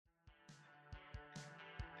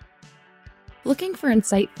Looking for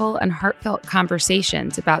insightful and heartfelt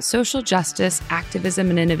conversations about social justice,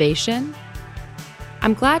 activism, and innovation?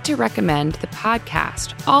 I'm glad to recommend the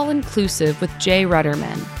podcast All Inclusive with Jay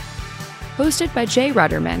Rudderman. Hosted by Jay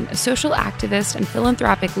Rudderman, a social activist and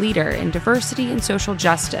philanthropic leader in diversity and social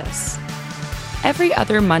justice. Every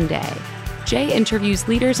other Monday, Jay interviews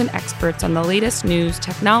leaders and experts on the latest news,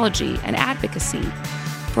 technology, and advocacy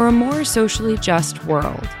for a more socially just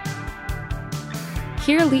world.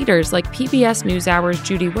 Hear leaders like PBS NewsHour's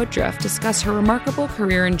Judy Woodruff discuss her remarkable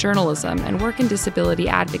career in journalism and work in disability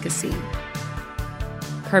advocacy.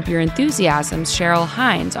 Curb Your Enthusiasm's Cheryl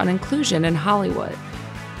Hines on inclusion in Hollywood.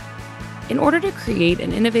 In order to create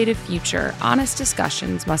an innovative future, honest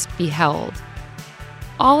discussions must be held.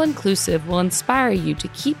 All Inclusive will inspire you to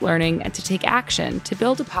keep learning and to take action to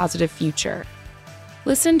build a positive future.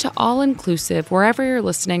 Listen to All Inclusive wherever you're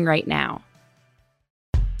listening right now.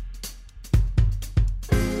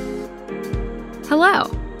 Hello.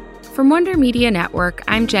 From Wonder Media Network,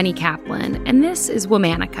 I'm Jenny Kaplan, and this is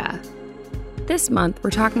Womanica. This month, we're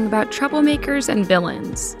talking about troublemakers and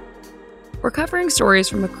villains. We're covering stories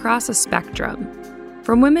from across a spectrum,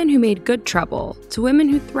 from women who made good trouble, to women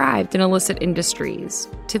who thrived in illicit industries,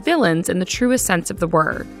 to villains in the truest sense of the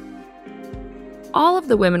word. All of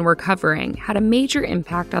the women we're covering had a major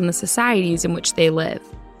impact on the societies in which they live.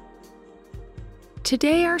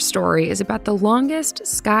 Today, our story is about the longest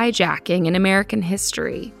skyjacking in American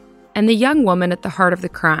history and the young woman at the heart of the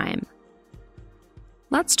crime.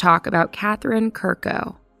 Let's talk about Catherine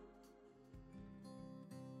Kerkow.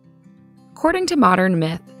 According to modern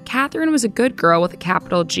myth, Catherine was a good girl with a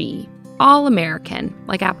capital G, all American,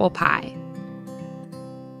 like apple pie.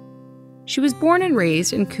 She was born and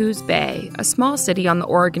raised in Coos Bay, a small city on the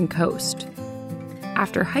Oregon coast.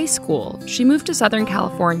 After high school, she moved to Southern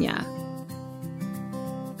California.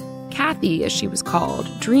 Kathy, as she was called,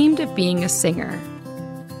 dreamed of being a singer.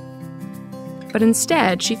 But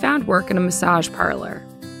instead, she found work in a massage parlor.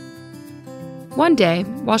 One day,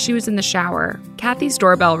 while she was in the shower, Kathy's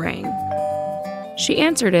doorbell rang. She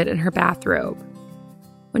answered it in her bathrobe.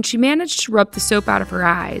 When she managed to rub the soap out of her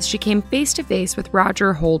eyes, she came face to face with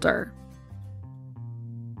Roger Holder.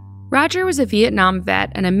 Roger was a Vietnam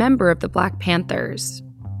vet and a member of the Black Panthers.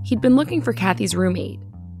 He'd been looking for Kathy's roommate.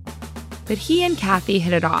 But he and Kathy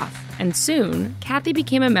hit it off, and soon, Kathy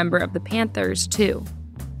became a member of the Panthers, too.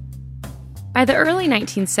 By the early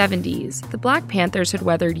 1970s, the Black Panthers had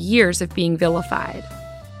weathered years of being vilified.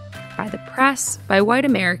 By the press, by white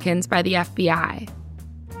Americans, by the FBI.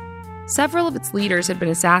 Several of its leaders had been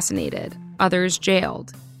assassinated, others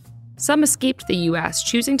jailed. Some escaped the U.S.,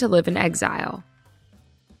 choosing to live in exile.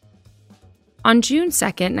 On June 2,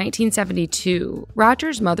 1972,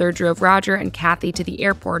 Roger's mother drove Roger and Kathy to the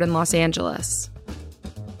airport in Los Angeles.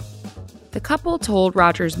 The couple told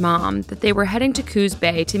Roger's mom that they were heading to Coos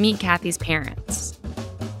Bay to meet Kathy's parents.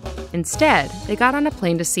 Instead, they got on a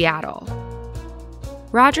plane to Seattle.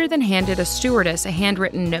 Roger then handed a stewardess a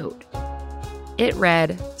handwritten note. It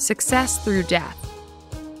read, "Success through death.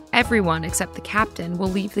 Everyone except the captain will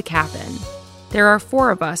leave the cabin. There are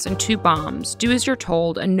 4 of us and 2 bombs. Do as you're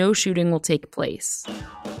told and no shooting will take place."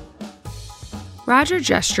 Roger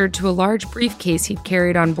gestured to a large briefcase he'd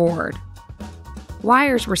carried on board.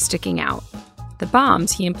 Wires were sticking out. The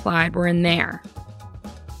bombs, he implied, were in there.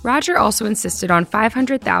 Roger also insisted on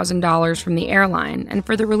 $500,000 from the airline and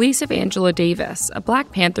for the release of Angela Davis, a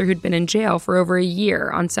Black Panther who'd been in jail for over a year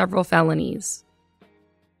on several felonies.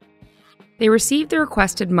 They received the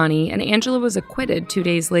requested money, and Angela was acquitted 2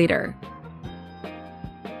 days later.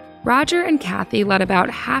 Roger and Kathy let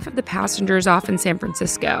about half of the passengers off in San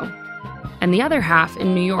Francisco, and the other half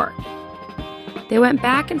in New York. They went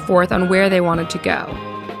back and forth on where they wanted to go.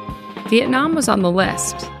 Vietnam was on the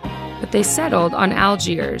list, but they settled on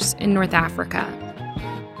Algiers in North Africa.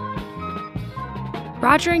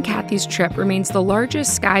 Roger and Kathy's trip remains the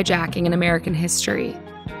largest skyjacking in American history.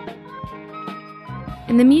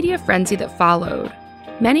 In the media frenzy that followed,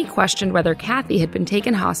 many questioned whether Kathy had been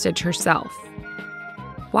taken hostage herself.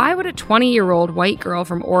 Why would a 20-year-old white girl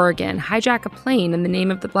from Oregon hijack a plane in the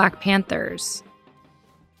name of the Black Panthers?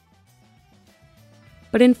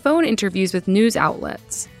 But in phone interviews with news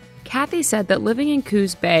outlets, Kathy said that living in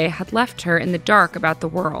Coos Bay had left her in the dark about the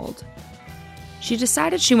world. She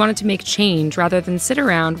decided she wanted to make change rather than sit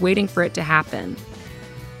around waiting for it to happen.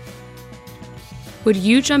 "Would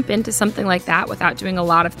you jump into something like that without doing a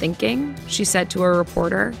lot of thinking?" she said to a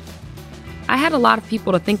reporter. "I had a lot of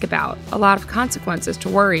people to think about, a lot of consequences to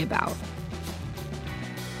worry about."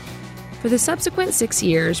 For the subsequent 6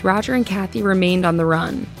 years, Roger and Kathy remained on the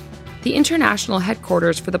run. The international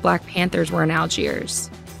headquarters for the Black Panthers were in Algiers.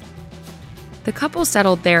 The couple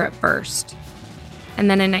settled there at first. and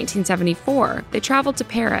then in 1974, they traveled to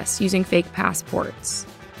Paris using fake passports.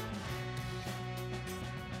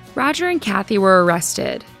 Roger and Kathy were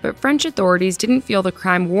arrested, but French authorities didn't feel the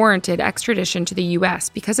crime warranted extradition to the U.S.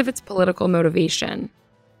 because of its political motivation.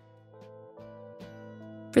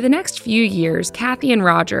 For the next few years, Kathy and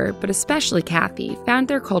Roger, but especially Kathy, found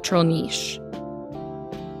their cultural niche.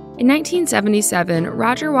 In 1977,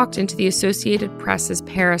 Roger walked into the Associated Press's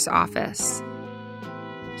Paris office.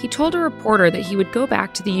 He told a reporter that he would go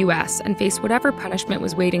back to the U.S. and face whatever punishment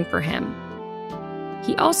was waiting for him.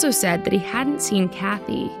 He also said that he hadn't seen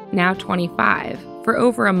Kathy, now 25, for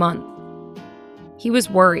over a month. He was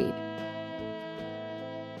worried.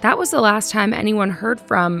 That was the last time anyone heard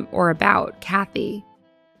from or about Kathy.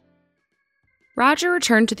 Roger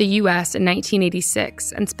returned to the U.S. in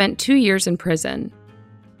 1986 and spent 2 years in prison.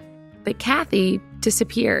 But Kathy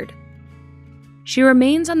disappeared. She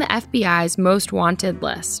remains on the FBI's most wanted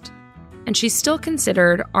list, and she's still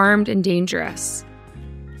considered armed and dangerous.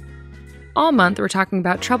 All month, we're talking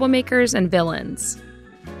about troublemakers and villains.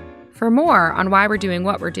 For more on why we're doing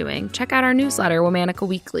what we're doing, check out our newsletter, Womanica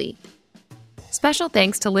Weekly. Special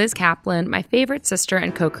thanks to Liz Kaplan, my favorite sister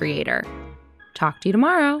and co-creator. Talk to you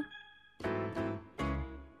tomorrow.